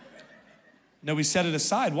 no, we set it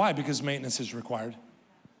aside. Why? Because maintenance is required.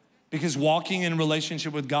 Because walking in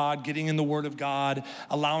relationship with God, getting in the Word of God,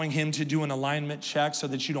 allowing Him to do an alignment check so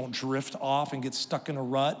that you don't drift off and get stuck in a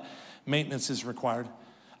rut, maintenance is required.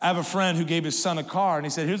 I have a friend who gave his son a car, and he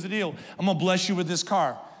said, here's the deal. I'm gonna bless you with this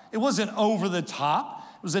car. It wasn't over the top.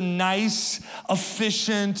 It was a nice,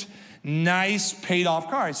 efficient, nice, paid off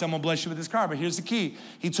car. He said, I'm gonna bless you with this car, but here's the key.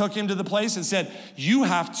 He took him to the place and said, you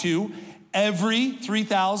have to, every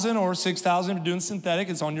 3,000 or 6,000, you're doing synthetic,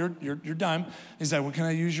 it's on your dime. He said, well, can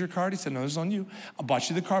I use your card? He said, no, this is on you. I bought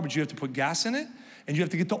you the car, but you have to put gas in it, and you have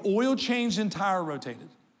to get the oil changed and tire rotated.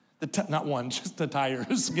 Not one, just the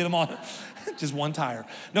tires. Get them on, just one tire.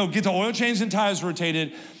 No, get the oil changed and tires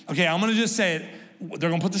rotated. Okay, I'm gonna just say it.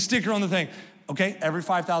 They're gonna put the sticker on the thing. Okay, every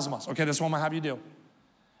 5,000 miles. Okay, that's what I'm gonna have you do.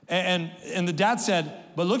 And the dad said,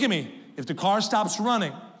 but look at me. If the car stops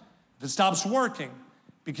running, if it stops working,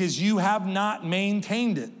 because you have not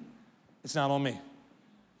maintained it, it's not on me. He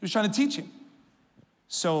was trying to teach him.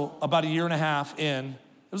 So about a year and a half in,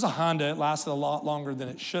 it was a Honda. It lasted a lot longer than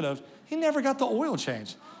it should have. He never got the oil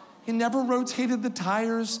changed. He never rotated the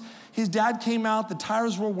tires. His dad came out, the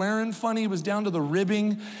tires were wearing funny, it was down to the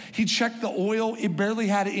ribbing. He checked the oil, it barely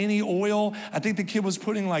had any oil. I think the kid was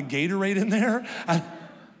putting like Gatorade in there.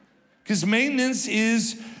 Because maintenance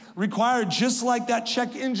is required, just like that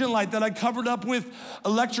check engine light that I covered up with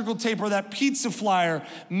electrical tape or that pizza flyer.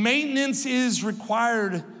 Maintenance is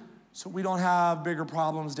required so we don't have bigger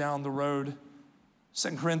problems down the road.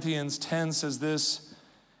 2 Corinthians 10 says this,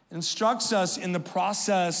 instructs us in the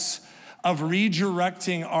process of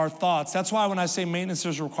redirecting our thoughts. That's why when I say maintenance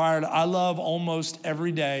is required, I love almost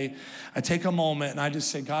every day, I take a moment and I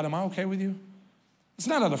just say, God, am I okay with you? It's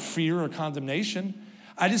not out of fear or condemnation.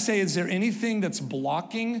 I just say, is there anything that's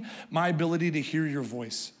blocking my ability to hear your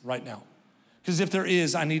voice right now? Because if there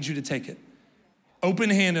is, I need you to take it.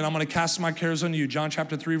 Open-handed, I'm gonna cast my cares on you. John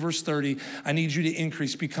chapter 3, verse 30. I need you to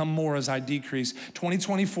increase, become more as I decrease.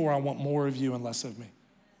 2024, I want more of you and less of me.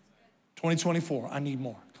 2024, I need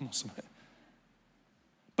more. Come on, somebody.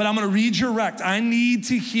 But I'm gonna redirect. I need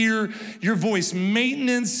to hear your voice.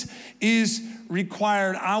 Maintenance is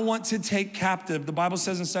required. I want to take captive. The Bible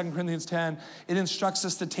says in 2 Corinthians 10, it instructs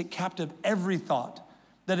us to take captive every thought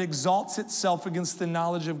that exalts itself against the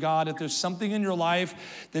knowledge of God. If there's something in your life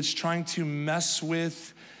that's trying to mess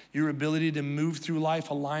with your ability to move through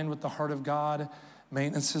life aligned with the heart of God,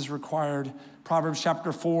 maintenance is required. Proverbs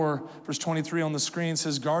chapter 4, verse 23 on the screen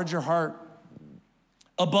says, guard your heart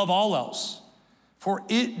above all else, for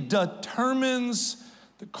it determines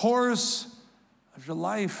the course of your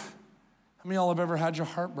life. How many of y'all have ever had your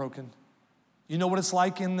heart broken? You know what it's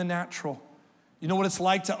like in the natural. You know what it's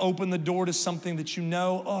like to open the door to something that you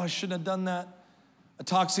know, oh, I shouldn't have done that. A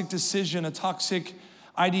toxic decision, a toxic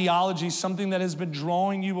ideology, something that has been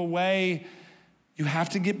drawing you away. You have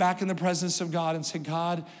to get back in the presence of God and say,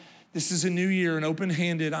 God, this is a new year, and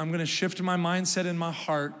open-handed, I'm gonna shift my mindset in my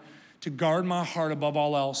heart to guard my heart above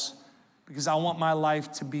all else, because I want my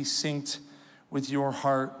life to be synced with your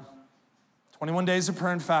heart. 21 days of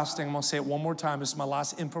prayer and fasting. I'm gonna say it one more time. This is my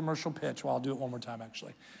last infomercial pitch. Well, I'll do it one more time,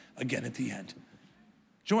 actually, again at the end.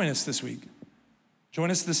 Join us this week. Join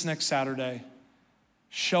us this next Saturday.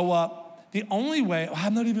 Show up. The only way,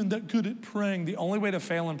 I'm not even that good at praying. The only way to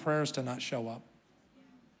fail in prayer is to not show up.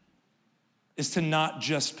 is to not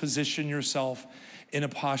just position yourself in a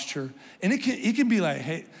posture. And it can be like,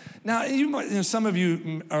 hey, now some of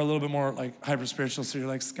you are a little bit more like hyper spiritual, so you're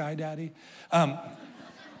like, Sky Daddy.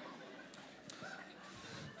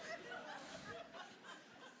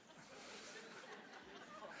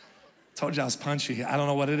 Told you I was punchy. I don't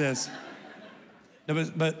know what it is. No,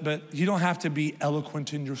 but you don't have to be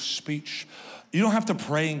eloquent in your speech. You don't have to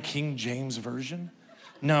pray in King James Version.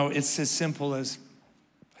 No, it's as simple as,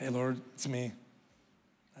 hey, Lord, it's me.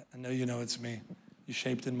 I know you know it's me. You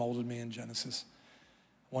shaped and molded me in Genesis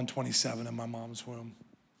 1:27 in my mom's womb.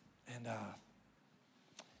 And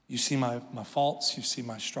you see my faults. You see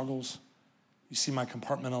my struggles. You see my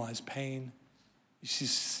compartmentalized pain. You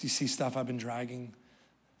see stuff I've been dragging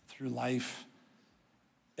through life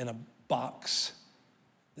in a box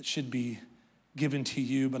that should be given to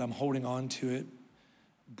you, but I'm holding on to it.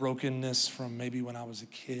 Brokenness from maybe when I was a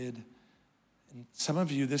kid. And some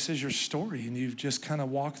of you, this is your story, and you've just kind of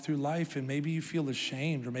walked through life, and maybe you feel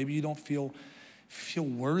ashamed, or maybe you don't feel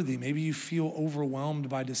worthy. Maybe you feel overwhelmed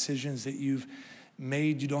by decisions that you've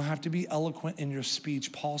made. You don't have to be eloquent in your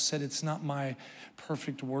speech. Paul said, it's not my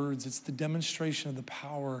perfect words. It's the demonstration of the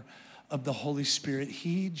power of the Holy Spirit.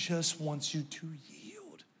 He just wants you to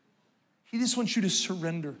yield. He just wants you to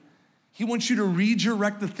surrender. He wants you to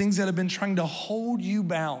redirect the things that have been trying to hold you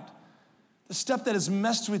bound. The stuff that has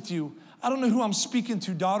messed with you. I don't know who I'm speaking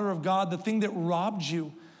to, daughter of God, the thing that robbed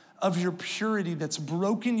you of your purity, that's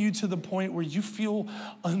broken you to the point where you feel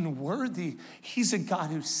unworthy. He's a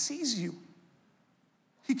God who sees you.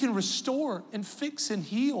 He can restore and fix and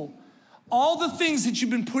heal. All the things that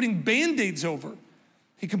you've been putting Band-Aids over,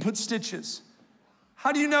 he can put stitches.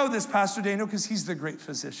 How do you know this, Pastor Daniel? Because he's the great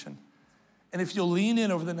physician. And if you'll lean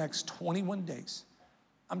in over the next 21 days,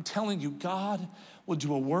 I'm telling you, God will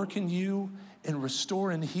do a work in you and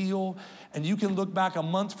restore and heal. And you can look back a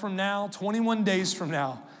month from now, 21 days from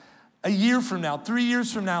now, a year from now, 3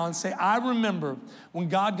 years from now, and say, I remember when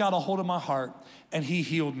God got a hold of my heart and he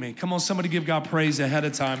healed me. Come on, somebody give God praise ahead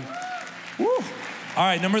of time. Woo. All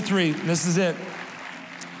right, number 3, this is it.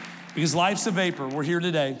 Because life's a vapor. We're here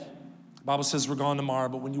today. The Bible says we're gone tomorrow,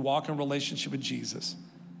 but when you walk in relationship with Jesus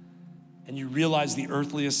and you realize the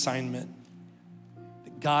earthly assignment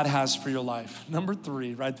that God has for your life, number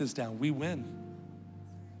 3, write this down, we win.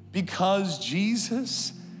 Because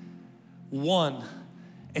Jesus won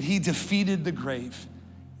and he defeated the grave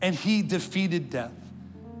and he defeated death.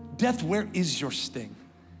 Death, where is your sting?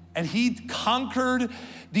 And he conquered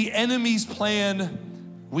the enemy's plan.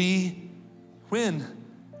 We win.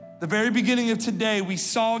 The very beginning of today, we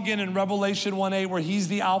saw again in Revelation 1:8 where he's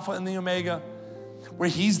the Alpha and the Omega, where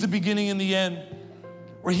he's the beginning and the end,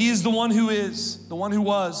 where he is the one who is, the one who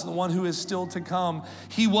was, the one who is still to come.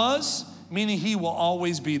 He was, meaning he will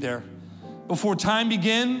always be there. Before time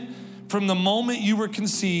began, from the moment you were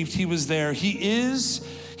conceived, he was there. He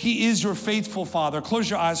is your faithful Father. Close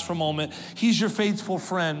your eyes for a moment. He's your faithful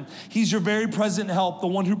friend. He's your very present help, the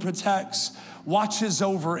one who protects, watches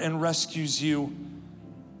over, and rescues you.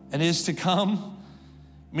 And is to come,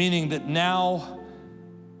 meaning that now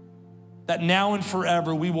and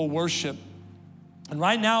forever we will worship. And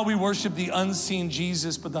right now we worship the unseen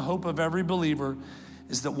Jesus, but the hope of every believer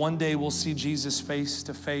is that one day we'll see Jesus face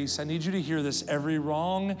to face. I need you to hear this. Every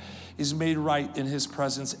wrong is made right in his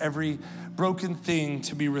presence. Every broken thing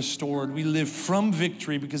to be restored. We live from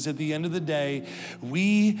victory because at the end of the day,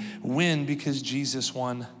 we win because Jesus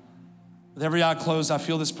won. With every eye closed, I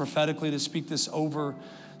feel this prophetically to speak this over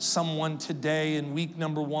someone today in week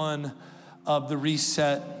number 1 of the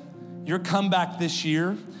reset. Your comeback this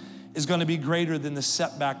year is going to be greater than the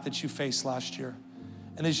setback that you faced last year.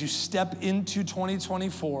 And as you step into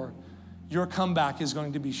 2024, your comeback is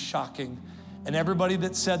going to be shocking. And everybody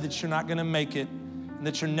that said that you're not going to make it and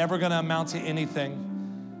that you're never going to amount to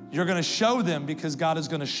anything, you're going to show them because God is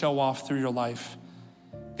going to show off through your life.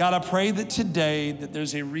 God, I pray that today that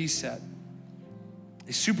there's a reset,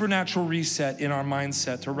 a supernatural reset in our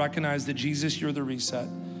mindset to recognize that Jesus, you're the reset.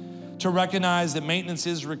 To recognize that maintenance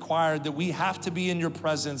is required, that we have to be in your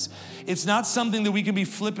presence. It's not something that we can be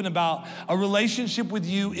flippant about. A relationship with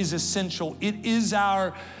you is essential. It is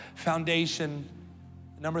our foundation.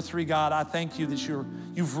 Number 3, God, I thank you that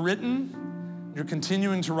you've written, you're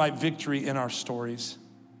continuing to write victory in our stories.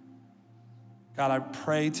 God, I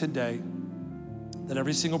pray today that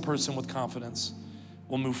every single person with confidence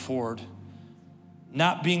will move forward,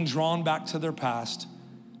 not being drawn back to their past,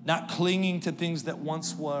 not clinging to things that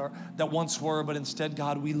once were, but instead,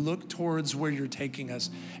 God, we look towards where you're taking us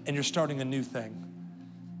and you're starting a new thing.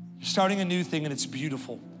 You're starting a new thing and it's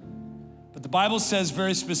beautiful. But the Bible says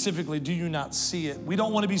very specifically, do you not see it? We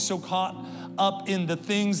don't want to be so caught up in the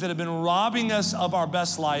things that have been robbing us of our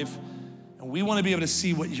best life. And we want to be able to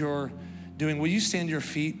see what you're doing. Will you stand to your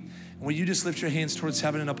feet? And will you just lift your hands towards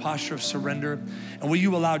heaven in a posture of surrender? And will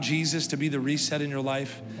you allow Jesus to be the reset in your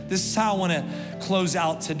life? This is how I want to close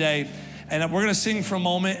out today. And we're going to sing for a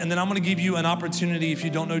moment, and then I'm going to give you an opportunity if you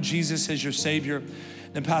don't know Jesus as your Savior.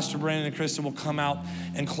 Then Pastor Brandon and Kristen will come out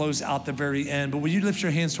and close out the very end. But will you lift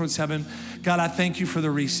your hands towards heaven? God, I thank you for the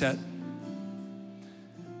reset.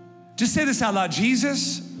 Just say this out loud.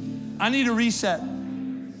 Jesus, I need a reset.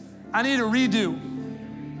 I need a redo.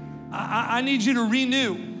 I need you to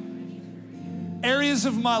renew areas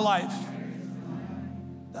of my life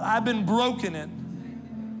that I've been broken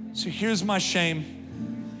in. So here's my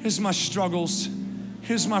shame. Here's my struggles.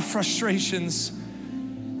 Here's my frustrations.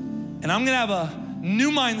 And I'm gonna have a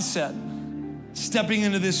new mindset stepping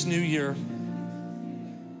into this new year.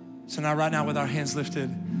 So now right now with our hands lifted,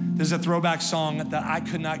 there's a throwback song that I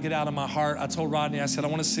could not get out of my heart. I told Rodney, I said, I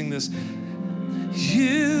wanna sing this.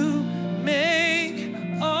 You make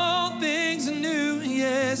all things new,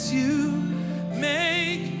 yes, you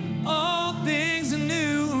make all things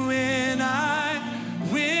new, and I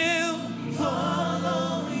will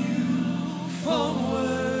follow you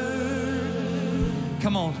forward.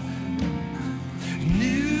 Come on.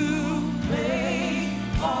 New, make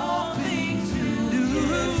all things new,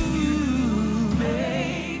 yes, you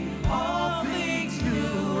make all things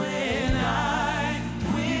new, and I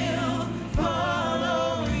will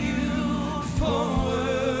follow you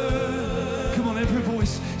forward. Come on, every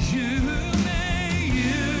voice. You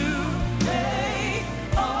make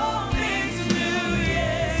all things new,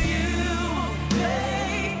 yes, you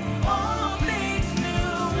make all things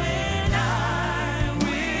new, and I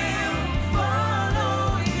will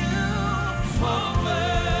follow you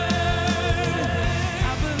forward. I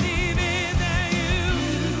believe in that you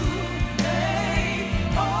make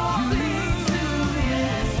all things new,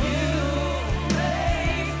 yes, you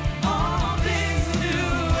make all things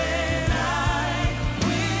new, and I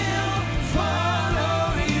will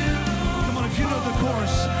follow you. Come on, if you know the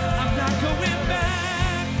chorus, I'm not going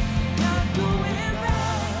back, not going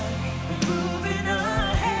back, I'm moving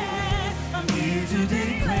ahead. I'm here to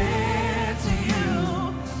declare to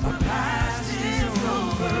you, my past is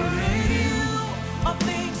over in you. All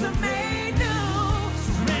things are made new.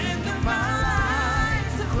 Surrender my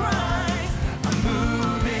life to Christ. I'm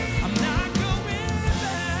moving, I'm not going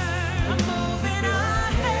back. I'm moving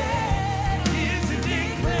ahead. Here to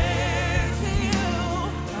declare to you,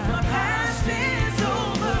 my past is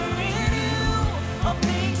over in you. All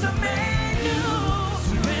things are made new.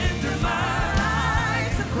 Surrender my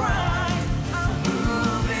life to Christ. I'm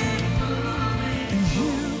moving, and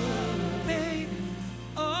you make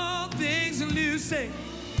all things new. Say,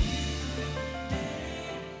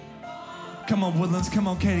 come on, Woodlands. Come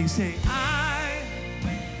on, Katie. Say,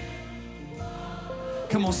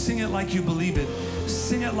 come on, sing it like you believe it.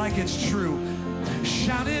 Sing it like it's true.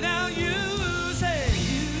 Shout it out, you say,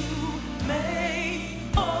 you make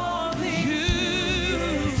all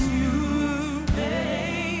things new. You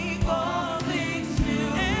make all things new,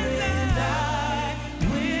 and I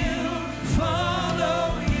will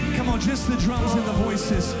follow you. Come on, just the drums and the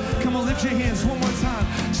voices. Come on, lift your hands one more time.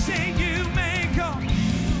 Say, you make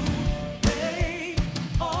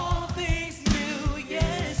all things new,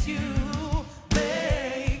 yes, you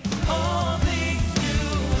make all things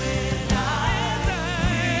new, and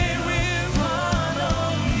I will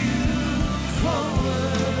follow you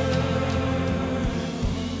forward.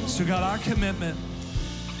 So God, our commitment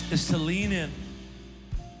is to lean in,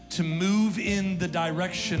 to move in the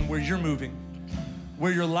direction where you're moving,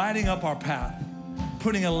 where you're lighting up our path,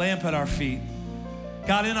 putting a lamp at our feet.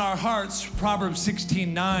 God, in our hearts, Proverbs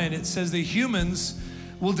 16:9, it says the humans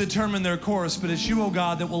will determine their course, but it's you, oh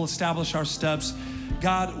God, that will establish our steps.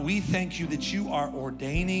 God, we thank you that you are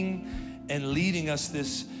ordaining and leading us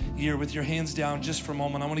this year. With your hands down just for a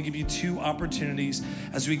moment, I want to give you two opportunities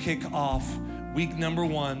as we kick off week number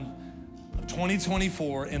 1 of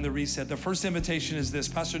 2024 in the reset. The first invitation is this: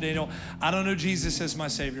 Pastor Daniel, I don't know Jesus as my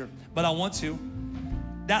Savior, but I want to.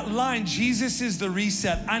 That line, Jesus is the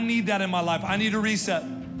reset, I need that in my life. I need a reset.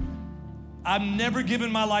 I've never given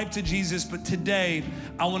my life to Jesus, but today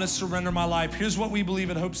I want to surrender my life. Here's what we believe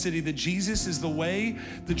at Hope City, that Jesus is the way,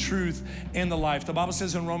 the truth, and the life. The Bible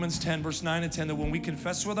says in Romans 10, verse 9 and 10, that when we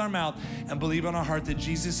confess with our mouth and believe in our heart that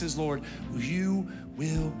Jesus is Lord, you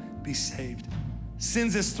will be saved.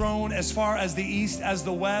 Sins is thrown as far as the east as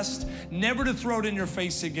the west, never to throw it in your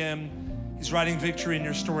face again. He's writing victory in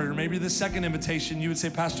your story. Or maybe the second invitation, you would say,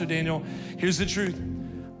 Pastor Daniel, here's the truth.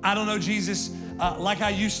 I don't know Jesus like I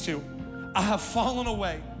used to. I have fallen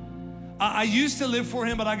away. I used to live for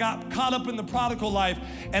him, but I got caught up in the prodigal life,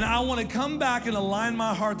 and I want to come back and align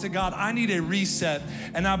my heart to God. I need a reset,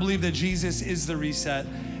 and I believe that Jesus is the reset,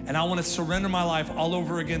 and I want to surrender my life all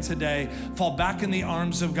over again today, fall back in the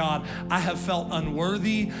arms of God. I have felt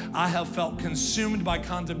unworthy. I have felt consumed by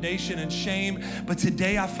condemnation and shame, but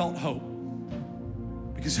today I felt hope,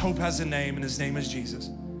 because hope has a name, and his name is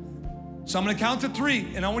Jesus. So I'm going to count to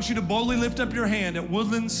 3, and I want you to boldly lift up your hand at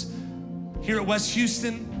Woodlands, here at West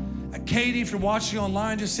Houston. Katie, if you're watching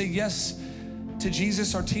online, just say yes to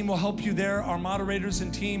Jesus. Our team will help you there, our moderators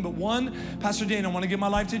and team. But 1, Pastor Daniel, I want to give my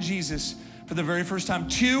life to Jesus for the very first time.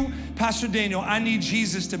 2, Pastor Daniel, I need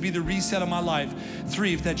Jesus to be the reset of my life.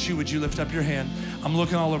 3, if that's you, would you lift up your hand? I'm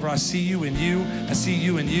looking all over. I see you and you. I see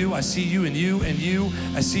you and you. I see you and you and you.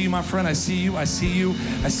 I see you, my friend. I see you. I see you.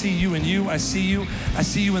 I see you and you. I see you. I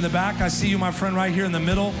see you in the back. I see you, my friend, right here in the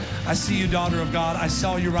middle. I see you, daughter of God. I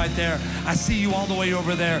saw you right there. I see you all the way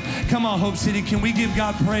over there. Come on, Hope City. Can we give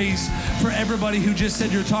God praise for everybody who just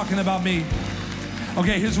said you're talking about me?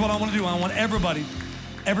 Okay, here's what I want to do. I want everybody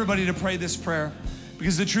to pray this prayer,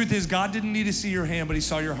 because the truth is God didn't need to see your hand, but he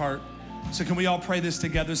saw your heart. So can we all pray this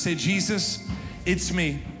together? Say, Jesus, it's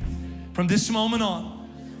me. From this moment on,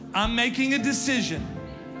 I'm making a decision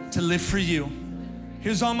to live for you.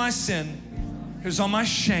 Here's all my sin. Here's all my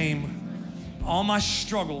shame, all my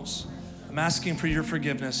struggles. I'm asking for your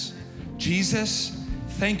forgiveness. Jesus,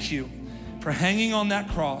 thank you for hanging on that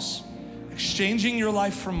cross, exchanging your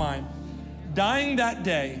life for mine, dying that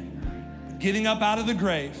day, getting up out of the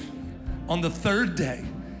grave on the 3rd day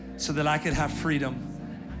so that I could have freedom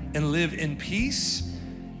and live in peace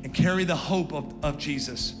and carry the hope of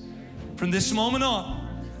Jesus. From this moment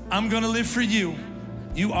on, I'm gonna live for you.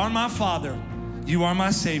 You are my Father. You are my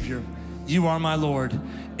Savior. You are my Lord.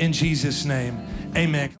 In Jesus' name, amen.